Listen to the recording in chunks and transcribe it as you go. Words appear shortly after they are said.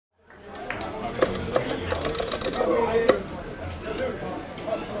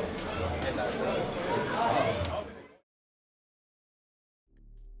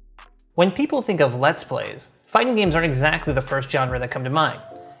When people think of Let's Plays, fighting games aren't exactly the first genre that come to mind.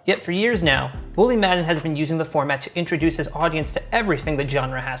 Yet for years now, Woolie Madden has been using the format to introduce his audience to everything the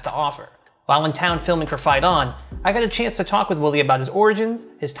genre has to offer. While in town filming for Fight On, I got a chance to talk with Woolie about his origins,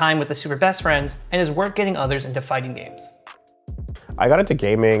 his time with the Super Best Friends, and his work getting others into fighting games. I got into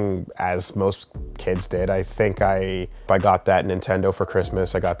gaming as most kids did. I think I got that Nintendo for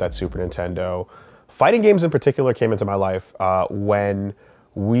Christmas. I got that Super Nintendo. Fighting games in particular came into my life when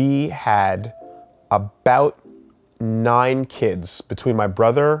we had about 9 kids between my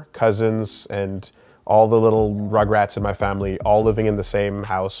brother, cousins, and all the little rugrats in my family, all living in the same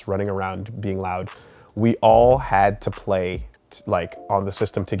house, running around, being loud. We all had to play like on the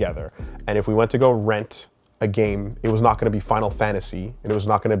system together. And if we went to go rent a game, it was not going to be Final Fantasy and it was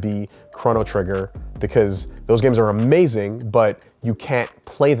not going to be Chrono Trigger, because those games are amazing, but you can't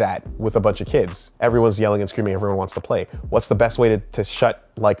play that with a bunch of kids. Everyone's yelling and screaming, everyone wants to play. What's the best way to shut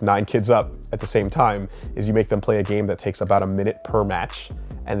like 9 kids up at the same time is you make them play a game that takes about a minute per match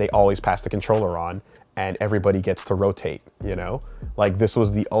and they always pass the controller on and everybody gets to rotate, you know? Like, this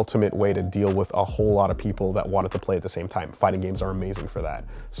was the ultimate way to deal with a whole lot of people that wanted to play at the same time. Fighting games are amazing for that.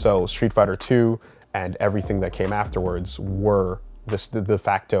 So Street Fighter 2 and everything that came afterwards were the de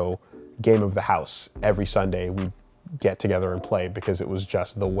facto game of the house. Every Sunday we'd get together and play because it was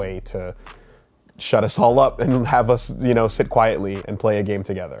just the way to shut us all up and have us, you know, sit quietly and play a game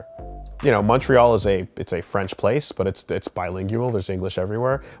together. You know, Montreal is it's a French place, but it's bilingual. There's English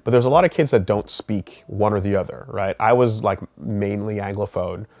everywhere. But there's a lot of kids that don't speak one or the other, right? I was like mainly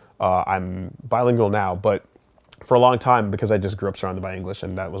Anglophone. I'm bilingual now, but for a long time, because I just grew up surrounded by English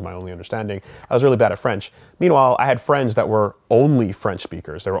and that was my only understanding, I was really bad at French. Meanwhile, I had friends that were only French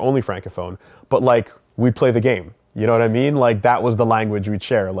speakers. They were only Francophone, but like, we'd play the game. You know what I mean? Like, that was the language we'd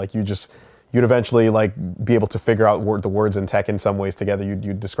share. Like, you'd eventually like be able to figure out the words in tech in some ways together.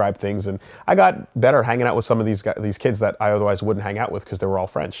 You'd describe things, and I got better hanging out with some of these kids that I otherwise wouldn't hang out with because they were all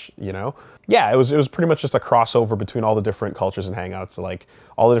French, you know? Yeah, it was pretty much just a crossover between all the different cultures and hangouts, like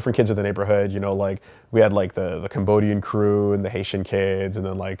all the different kids in the neighborhood, you know, like we had like the Cambodian crew and the Haitian kids and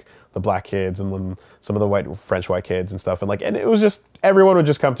then like the black kids and then some of the French white kids and stuff. And it was just, everyone would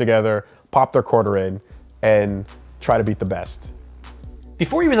just come together, pop their quarter in and try to beat the best.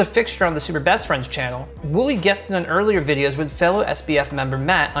 Before he was a fixture on the Super Best Friends channel, Woolie guested on earlier videos with fellow SBF member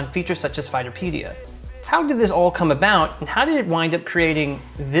Matt on features such as Fighterpedia. How did this all come about, and how did it wind up creating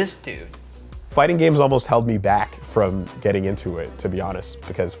this dude? Fighting games almost held me back from getting into it, to be honest,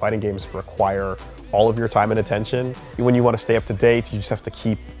 because fighting games require all of your time and attention. When you want to stay up to date, you just have to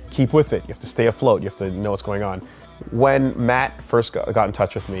keep with it. You have to stay afloat. You have to know what's going on. When Matt first got in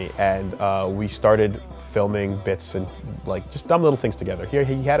touch with me and we started filming bits and like just dumb little things together.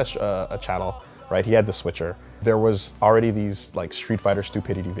 He had a channel, right? He had the switcher. There was already these like Street Fighter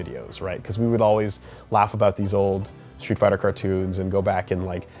stupidity videos, right? Because we would always laugh about these old Street Fighter cartoons and go back and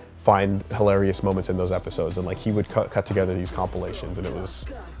like find hilarious moments in those episodes. And like he would cut together these compilations, and it was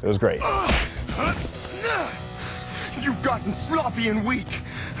great. You've gotten sloppy and weak.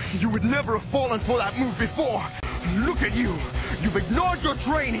 You would never have fallen for that move before. Look at you. You've ignored your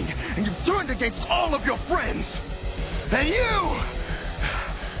training and you've turned against all of your friends. And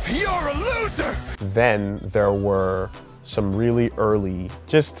you're a loser. Then there were some really early,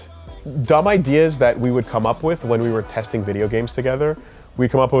 just dumb ideas that we would come up with when we were testing video games together. We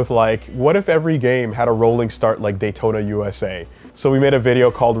come up with like, what if every game had a rolling start like Daytona USA? So we made a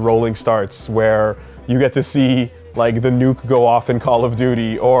video called Rolling Starts where you get to see like the nuke go off in Call of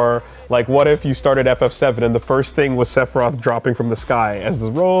Duty, or like what if you started FF7 and the first thing was Sephiroth dropping from the sky as the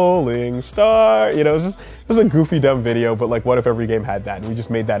rolling star, you know, it was a goofy dumb video, but like what if every game had that? And we just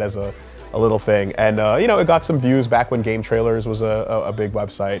made that as a little thing. And you know, it got some views back when Game Trailers was a big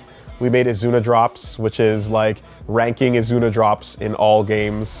website. We made Izuna Drops, which is like ranking Izuna Drops in all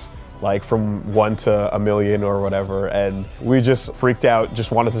games, like from 1 to 1,000,000 or whatever, and we just freaked out,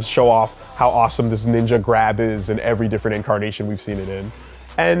 just wanted to show off how awesome this ninja grab is in every different incarnation we've seen it in.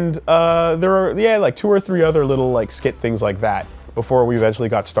 And there are, yeah, like 2 or 3 other little like skit things like that before we eventually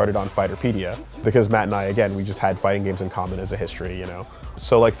got started on Fighterpedia, because Matt and I, again, we just had fighting games in common as a history, you know?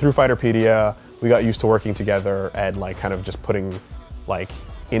 So like through Fighterpedia, we got used to working together and like kind of just putting like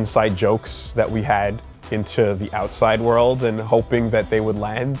inside jokes that we had into the outside world and hoping that they would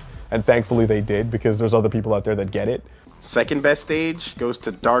land. And thankfully they did, because there's other people out there that get it. Second best stage goes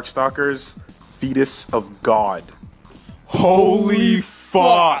to Darkstalkers, Fetus of God. Holy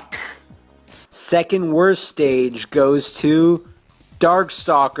fuck! Second worst stage goes to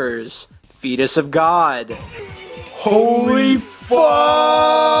Darkstalkers, Fetus of God. Holy fuck!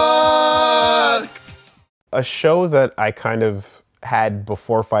 A show that I kind of had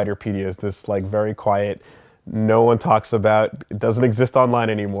before Fighterpedia is this like very quiet, no one talks about, it doesn't exist online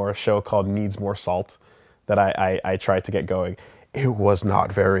anymore, a show called Needs More Salt that I tried to get going. It was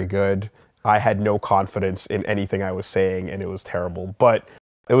not very good. I had no confidence in anything I was saying, and it was terrible. But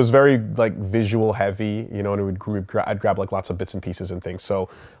it was very like visual heavy, you know, and I'd grab like lots of bits and pieces and things. So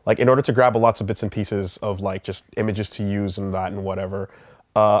like in order to grab lots of bits and pieces of like just images to use and that and whatever,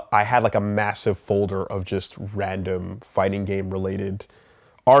 I had like a massive folder of just random fighting game related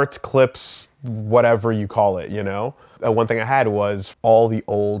art, clips, whatever you call it, you know? One thing I had was all the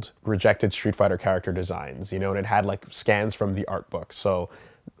old rejected Street Fighter character designs, you know, and it had like scans from the art book. So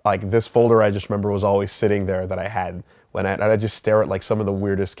like this folder I just remember was always sitting there that I had when I'd just stare at like some of the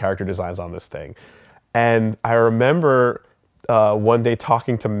weirdest character designs on this thing. And I remember one day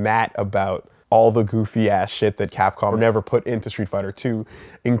talking to Matt about all the goofy ass shit that Capcom never put into Street Fighter 2,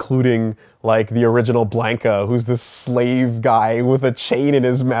 including like the original Blanka, who's this slave guy with a chain in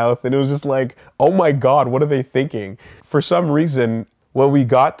his mouth. And it was just like, oh my God, what are they thinking? For some reason, when we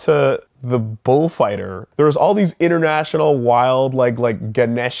got to the bullfighter, there was all these international wild like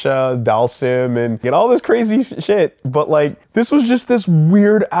Ganesha, Dalsim, and all this crazy shit. But like, this was just this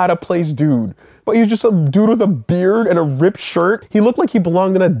weird out of place dude. But he was just a dude with a beard and a ripped shirt. He looked like he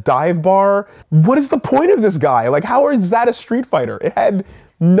belonged in a dive bar. What is the point of this guy? Like, how is that a Street Fighter? It had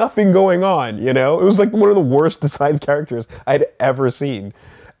nothing going on, you know? It was like one of the worst designed characters I'd ever seen.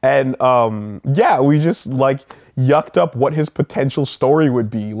 And yeah, we just like yucked up what his potential story would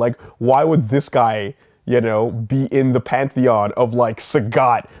be. Like, why would this guy, you know, be in the pantheon of like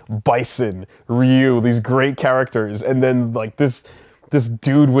Sagat, Bison, Ryu, these great characters, and then like this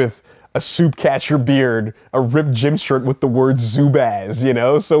dude with a soup catcher beard, a ripped gym shirt with the word Zubaz, you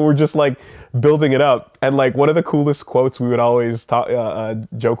know? So we're just like building it up. And like one of the coolest quotes we would always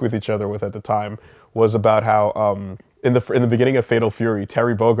joke with each other with at the time was about how in the beginning of Fatal Fury,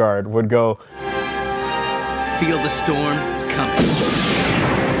 Terry Bogard would go, "Feel the storm, it's coming."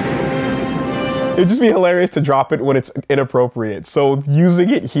 It'd just be hilarious to drop it when it's inappropriate. So using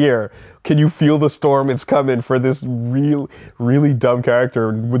it here, can you feel the storm it's coming for this really dumb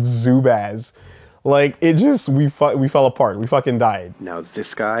character with Zubaz? Like, it just, we fell apart. We fucking died. Now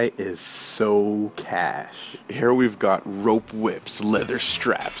this guy is so cash. Here we've got rope whips, leather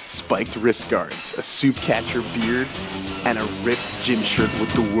straps, spiked wrist guards, a soup catcher beard, and a ripped gym shirt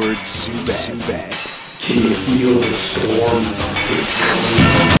with the word Zubaz. Can you feel the storm? It's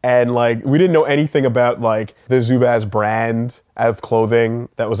coming. And like, we didn't know anything about like the Zubaz brand of clothing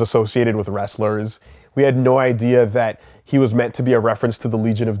that was associated with wrestlers. We had no idea that he was meant to be a reference to the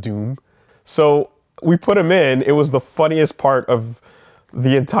Legion of Doom. So we put him in. It was the funniest part of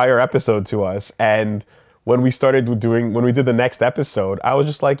the entire episode to us. And when we did the next episode, I was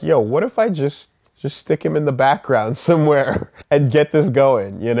just like, yo, what if I just stick him in the background somewhere and get this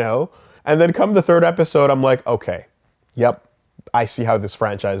going, you know? And then come the third episode, I'm like, okay, yep, I see how this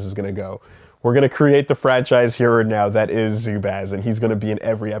franchise is gonna go. We're gonna create the franchise here and now that is Zubaz, and he's gonna be in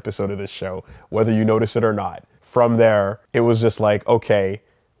every episode of this show, whether you notice it or not. From there, it was just like, okay,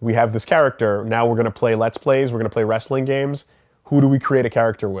 we have this character, now we're gonna play Let's Plays, we're gonna play wrestling games. Who do we create a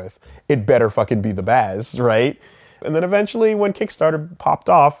character with? It better fucking be the Baz, right? And then eventually, when Kickstarter popped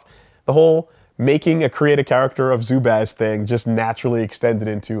off, the whole create a character of Zubaz thing just naturally extended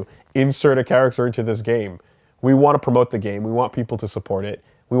into insert a character into this game. We want to promote the game. We want people to support it.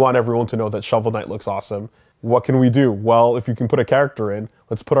 We want everyone to know that Shovel Knight looks awesome. What can we do? Well, if you can put a character in,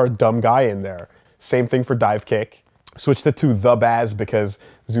 let's put our dumb guy in there. Same thing for Dive Kick. Switched it to The Baz because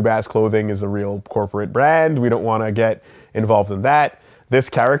Zubaz clothing is a real corporate brand. We don't want to get involved in that.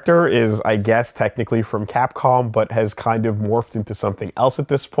 This character is, I guess, technically from Capcom, but has kind of morphed into something else at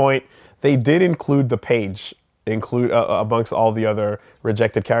this point. They did include the page, amongst all the other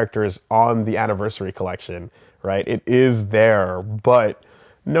rejected characters on the Anniversary Collection, right? It is there, but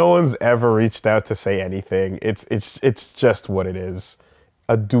no one's ever reached out to say anything. It's just what it is.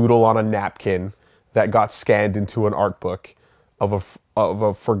 A doodle on a napkin that got scanned into an art book of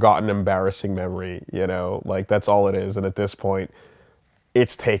a forgotten, embarrassing memory, you know? Like, that's all it is, and at this point,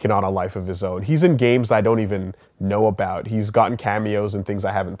 it's taken on a life of his own. He's in games I don't even know about. He's gotten cameos and things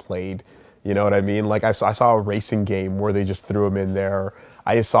I haven't played. You know what I mean? Like I saw a racing game where they just threw him in there.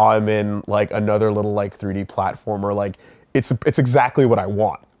 I saw him in like another little like 3D platformer. Like it's exactly what I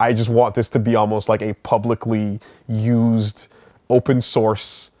want. I just want this to be almost like a publicly used open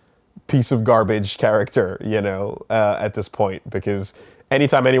source piece of garbage character, you know, at this point, because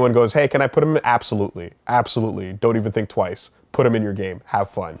anytime anyone goes, hey, can I put him in? Absolutely. Absolutely. Don't even think twice. Put him in your game. Have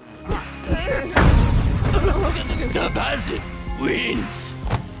fun. The Baz wins.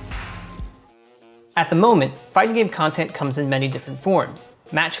 At the moment, fighting game content comes in many different forms.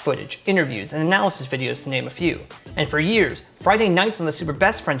 Match footage, interviews, and analysis videos to name a few. And for years, Friday nights on the Super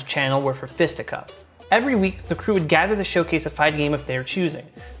Best Friends channel were for Fisticuffs. Every week, the crew would gather to showcase a fighting game of their choosing.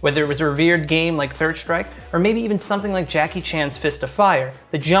 Whether it was a revered game like Third Strike, or maybe even something like Jackie Chan's Fist of Fire,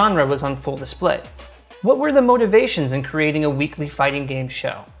 the genre was on full display. What were the motivations in creating a weekly fighting game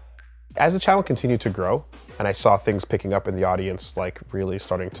show? As the channel continued to grow, and I saw things picking up in the audience, like really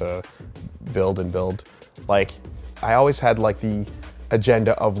starting to build and build, like I always had like the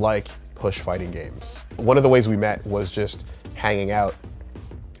agenda of like push fighting games. One of the ways we met was just hanging out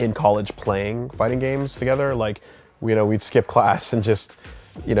in college playing fighting games together. Like, you know, we'd skip class and just,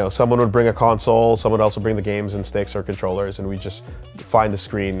 you know, someone would bring a console, someone else would bring the games and sticks or controllers, and we'd just find the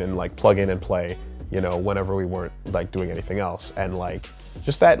screen and like plug in and play, you know, whenever we weren't like doing anything else. And like,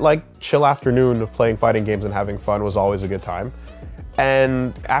 just that like chill afternoon of playing fighting games and having fun was always a good time.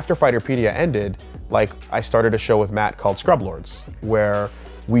 And after Fighterpedia ended, like I started a show with Matt called Scrub Lords, where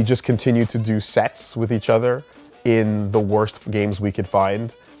we just continued to do sets with each other in the worst games we could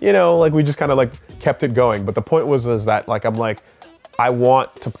find. You know, like we just kind of like kept it going. But the point was is that like, I'm like, I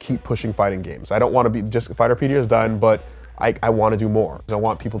want to keep pushing fighting games. I don't want to be just Fighterpedia is done, but I want to do more. I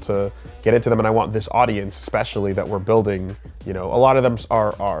want people to get into them, and I want this audience, especially that we're building, you know, a lot of them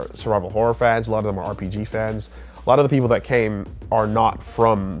are survival horror fans, a lot of them are RPG fans. A lot of the people that came are not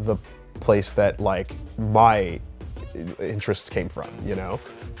from the place that like my interests came from, you know?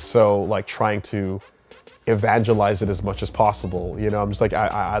 So like trying to evangelize it as much as possible, you know? I'm just like,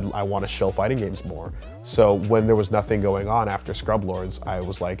 I want to show fighting games more. So when there was nothing going on after Scrub Lords, I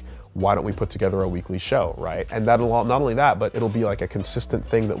was like, why don't we put together a weekly show, right? And that'll, not only that, but it'll be like a consistent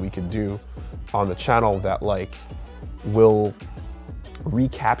thing that we can do on the channel that like will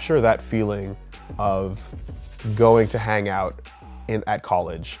recapture that feeling of going to hang out at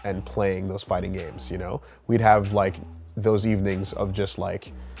college and playing those fighting games, you know? We'd have like those evenings of just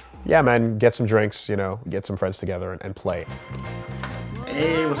like, yeah, man, get some drinks, you know, get some friends together and play.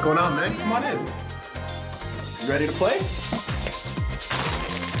 Hey, what's going on, man? Come on in. You ready to play?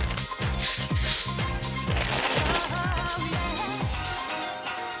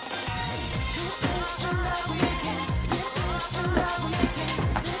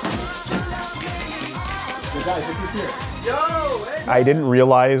 Guys, look who's here. Yo, hey. I didn't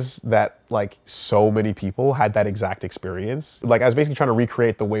realize that like so many people had that exact experience. Like I was basically trying to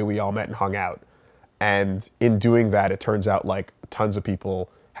recreate the way we all met and hung out. And in doing that, it turns out like tons of people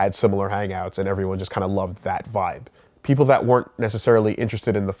had similar hangouts and everyone just kind of loved that vibe. People that weren't necessarily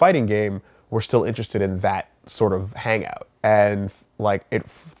interested in the fighting game were still interested in that sort of hangout. And like it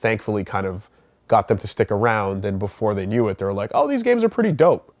thankfully kind of got them to stick around, and before they knew it, they were like, oh, these games are pretty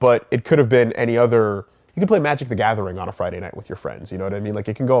dope. But it could have been any other. You can play Magic the Gathering on a Friday night with your friends, you know what I mean? Like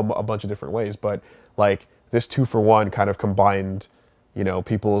it can go a bunch of different ways, but like this 2-for-1 kind of combined, you know,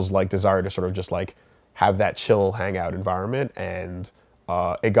 people's like desire to sort of just like have that chill hangout environment, and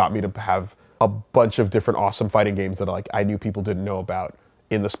it got me to have a bunch of different awesome fighting games that like I knew people didn't know about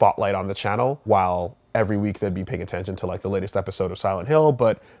in the spotlight on the channel, while every week they'd be paying attention to like the latest episode of Silent Hill.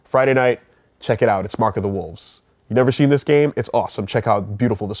 But Friday night, check it out, it's Mark of the Wolves. You never seen this game? It's awesome. Check out how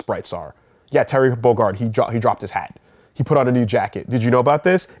beautiful the sprites are. Yeah, Terry Bogard, he dropped his hat. He put on a new jacket. Did you know about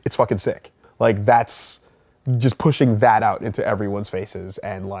this? It's fucking sick. Like that's just pushing that out into everyone's faces,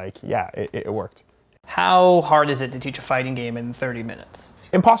 and like, yeah, it worked. How hard is it to teach a fighting game in 30 minutes?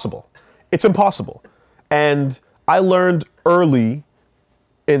 Impossible. It's impossible. And I learned early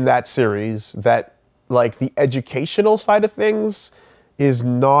in that series that like the educational side of things is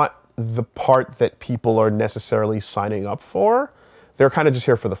not the part that people are necessarily signing up for. They're kind of just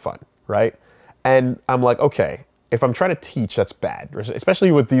here for the fun, right? And I'm like, okay, if I'm trying to teach, that's bad.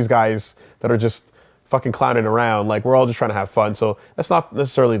 Especially with these guys that are just fucking clowning around. Like, we're all just trying to have fun, so that's not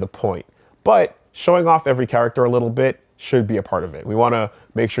necessarily the point. But showing off every character a little bit should be a part of it. We want to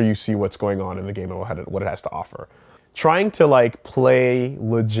make sure you see what's going on in the game and what it has to offer. Trying to like play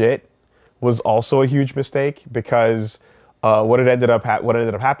legit was also a huge mistake, because what ended up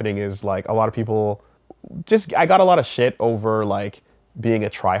happening is like a lot of people I got a lot of shit over like being a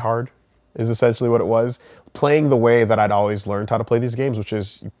tryhard is essentially what it was. Playing the way that I'd always learned how to play these games, which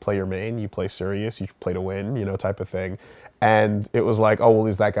is you play your main, you play serious, you play to win, you know, type of thing. And it was like, oh, well,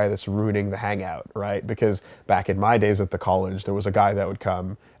 he's that guy that's ruining the hangout, right? Because back in my days at the college, there was a guy that would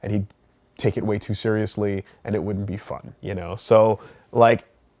come and he'd take it way too seriously and it wouldn't be fun, you know? So like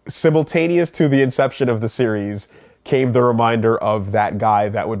simultaneous to the inception of the series came the reminder of that guy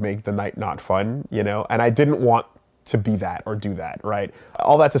that would make the night not fun, you know? And I didn't want to be that or do that, right?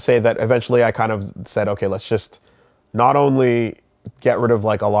 All that to say that eventually I kind of said, okay, let's just not only get rid of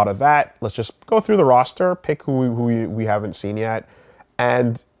like a lot of that. Let's just go through the roster, pick who we haven't seen yet.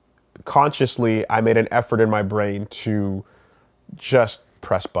 And consciously, I made an effort in my brain to just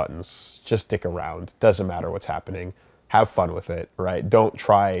press buttons, just stick around. Doesn't matter what's happening. Have fun with it, right? Don't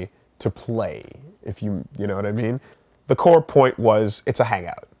try to play, if you know what I mean? The core point was it's a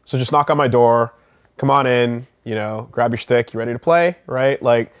hangout. So just knock on my door, come on in, you know, grab your stick, you ready to play, right?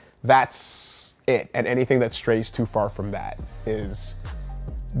 Like, that's it. And anything that strays too far from that is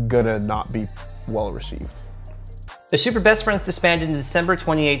gonna not be well received. The Super Best Friends disbanded in December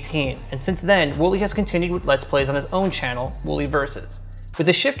 2018, and since then, Woolie has continued with Let's Plays on his own channel, WoolieVersus. With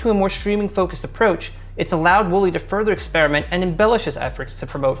a shift to a more streaming-focused approach, it's allowed Woolie to further experiment and embellish his efforts to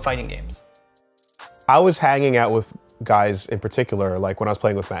promote fighting games. I was hanging out with guys in particular, like when I was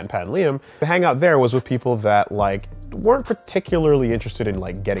playing with Matt and Pat and Liam. The hangout there was with people that like weren't particularly interested in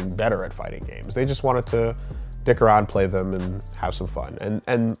like getting better at fighting games. They just wanted to dick around, play them, and have some fun.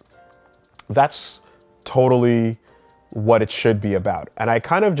 And that's totally what it should be about. And I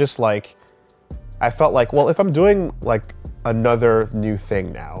kind of just like, I felt like, well, if I'm doing like another new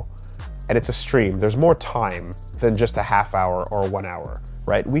thing now, and it's a stream, there's more time than just a half hour or 1 hour,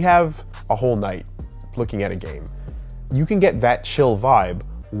 right? We have a whole night looking at a game. You can get that chill vibe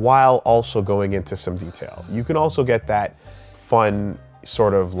while also going into some detail. You can also get that fun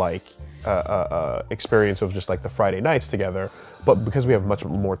sort of like experience of just like the Friday nights together, but because we have much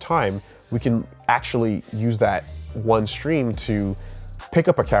more time, we can actually use that one stream to pick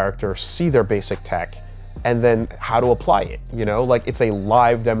up a character, see their basic tech, and then how to apply it, you know? Like, it's a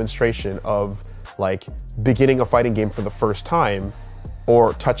live demonstration of like beginning a fighting game for the first time,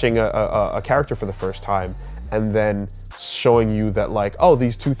 or touching a character for the first time, and then showing you that like, oh,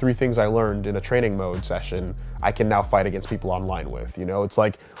 these 2-3 things I learned in a training mode session, I can now fight against people online with, you know? It's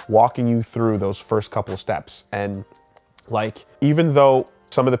like walking you through those first couple of steps. And like, even though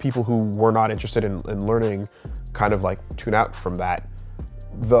some of the people who were not interested in learning kind of like tune out from that,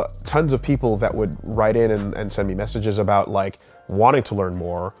 the tons of people that would write in and send me messages about like wanting to learn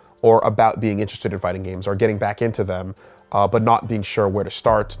more, or about being interested in fighting games or getting back into them, but not being sure where to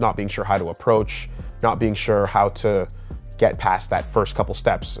start, not being sure how to approach, not being sure how to get past that first couple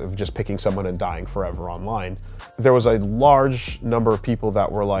steps of just picking someone and dying forever online. There was a large number of people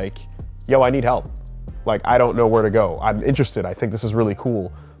that were like, yo, I need help. Like, I don't know where to go. I'm interested, I think this is really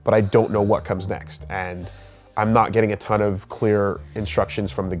cool, but I don't know what comes next. And I'm not getting a ton of clear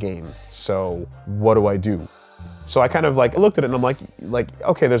instructions from the game. So what do I do? So I kind of like looked at it and I'm like,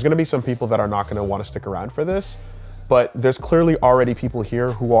 okay, there's gonna be some people that are not gonna wanna stick around for this, but there's clearly already people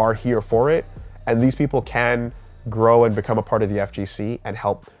here who are here for it. And these people can grow and become a part of the FGC and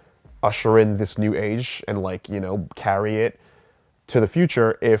help usher in this new age and like, you know, carry it to the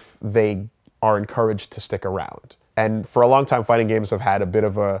future if they are encouraged to stick around. And for a long time, fighting games have had a bit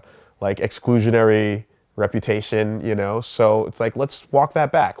of a like exclusionary reputation, you know? So it's like, let's walk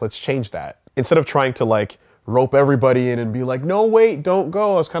that back. Let's change that. Instead of trying to like rope everybody in and be like, no, wait, don't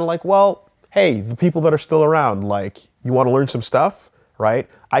go. I was kind of like, well, hey, the people that are still around, like, you want to learn some stuff, right?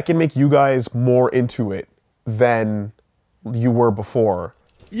 I can make you guys more into it than you were before.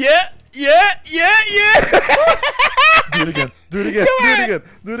 Yeah. Do it again. Do it again. Do it again.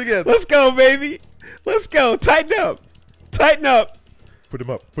 Do it again. Let's go, baby. Let's go. Tighten up. Tighten up. Put him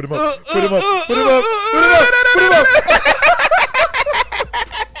up. Put him up. Put him up. Put him up. Put him up. Put him up.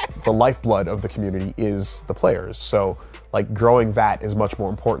 The lifeblood of the community is the players. So like growing that is much more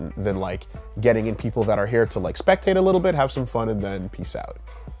important than like getting in people that are here to like spectate a little bit, have some fun, and then peace out.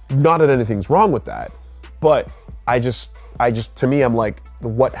 Not that anything's wrong with that, but I just, to me, I'm like,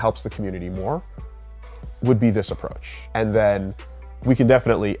 what helps the community more would be this approach. And then we can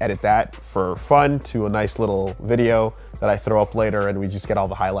definitely edit that for fun to a nice little video that I throw up later, and we just get all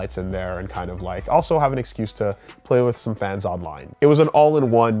the highlights in there and kind of like also have an excuse to play with some fans online. It was an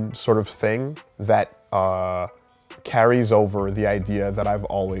all-in-one sort of thing that carries over the idea that I've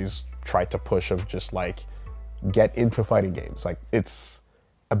always tried to push of just like, get into fighting games. Like, it's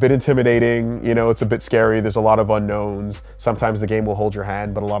a bit intimidating, you know, it's a bit scary, there's a lot of unknowns. Sometimes the game will hold your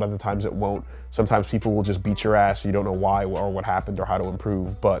hand, but a lot of the times it won't. Sometimes people will just beat your ass, you don't know why or what happened or how to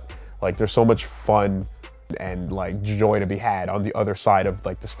improve, but like there's so much fun and like joy to be had on the other side of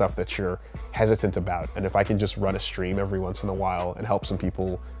like the stuff that you're hesitant about. And if I can just run a stream every once in a while and help some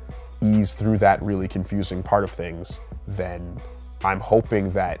people ease through that really confusing part of things, then I'm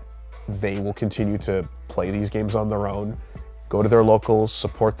hoping that they will continue to play these games on their own, go to their locals,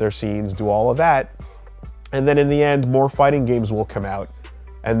 support their scenes, do all of that. And then in the end, more fighting games will come out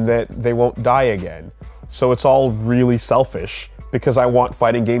and that they won't die again. So it's all really selfish because I want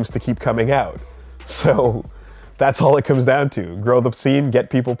fighting games to keep coming out. So That's all it comes down to. Grow the scene, get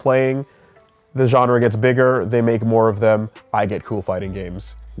people playing. The genre gets bigger, they make more of them. I get cool fighting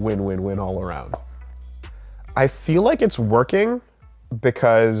games. Win, win, win all around. I feel like it's working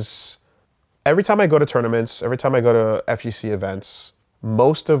because every time I go to tournaments, every time I go to FGC events,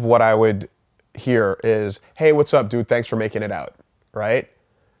 most of what I would hear is, hey, what's up, dude? Thanks for making it out, right?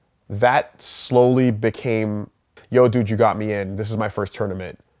 That slowly became, yo, dude, you got me in. This is my first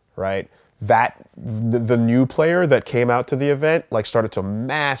tournament, right? That, the new player that came out to the event, like, started to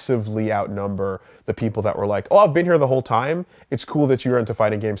massively outnumber the people that were like, oh, I've been here the whole time. It's cool that you're into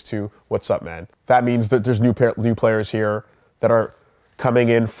fighting games too. What's up, man? That means that there's new players here that are coming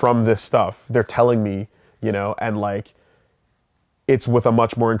in from this stuff. They're telling me, you know, and like, it's with a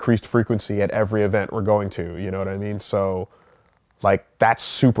much more increased frequency at every event we're going to, you know what I mean? So like, that's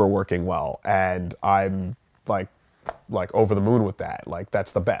super working well. And I'm like over the moon with that. Like,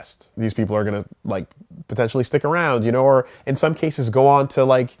 that's the best. These people are gonna like potentially stick around, you know, or in some cases go on to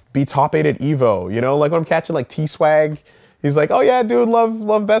like be top 8 at Evo, you know, like when I'm catching like T-Swag, he's like, oh yeah, dude,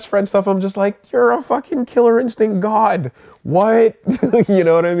 love best friend stuff. I'm just like, you're a fucking Killer Instinct god. What? You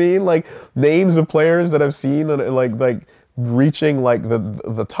know what I mean? Like, names of players that I've seen like reaching like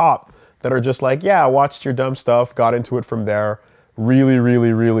the top that are just like, yeah, I watched your dumb stuff, got into it from there,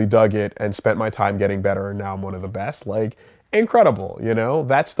 really dug it and spent my time getting better, and now I'm one of the best. Like, incredible, you know?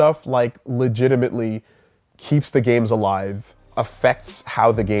 That stuff like legitimately keeps the games alive, affects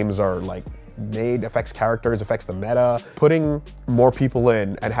how the games are like made, affects characters, affects the meta. Putting more people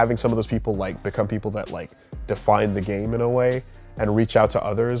in and having some of those people like become people that like define the game in a way and reach out to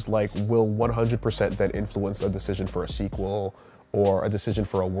others, like, will 100% then influence a decision for a sequel or a decision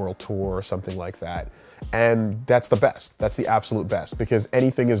for a world tour or something like that. And that's the best. That's the absolute best, because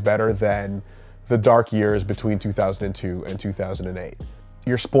anything is better than the dark years between 2002 and 2008.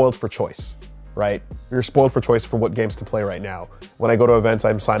 You're spoiled for choice, right? You're spoiled for choice for what games to play right now. When I go to events,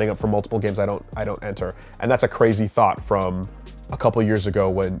 I'm signing up for multiple games I don't enter. And that's a crazy thought from a couple years ago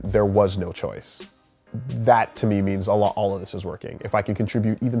when there was no choice. That to me means a lot, all of this is working. If I can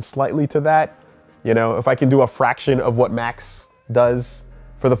contribute even slightly to that, you know, if I can do a fraction of what Max does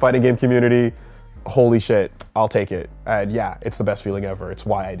for the fighting game community, holy shit, I'll take it. And yeah, it's the best feeling ever. It's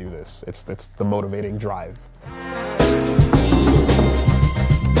why I do this. It's the motivating drive.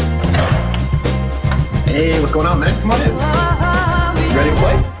 Hey, what's going on, man? Come on in. You ready to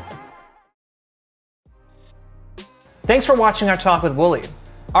play? Thanks for watching our talk with Woolie.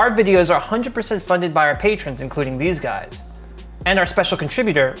 Our videos are 100% funded by our patrons, including these guys, and our special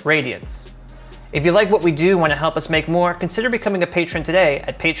contributor, Radiance. If you like what we do and want to help us make more, consider becoming a patron today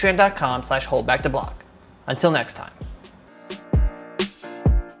at patreon.com/holdbacktoblock. Until next time.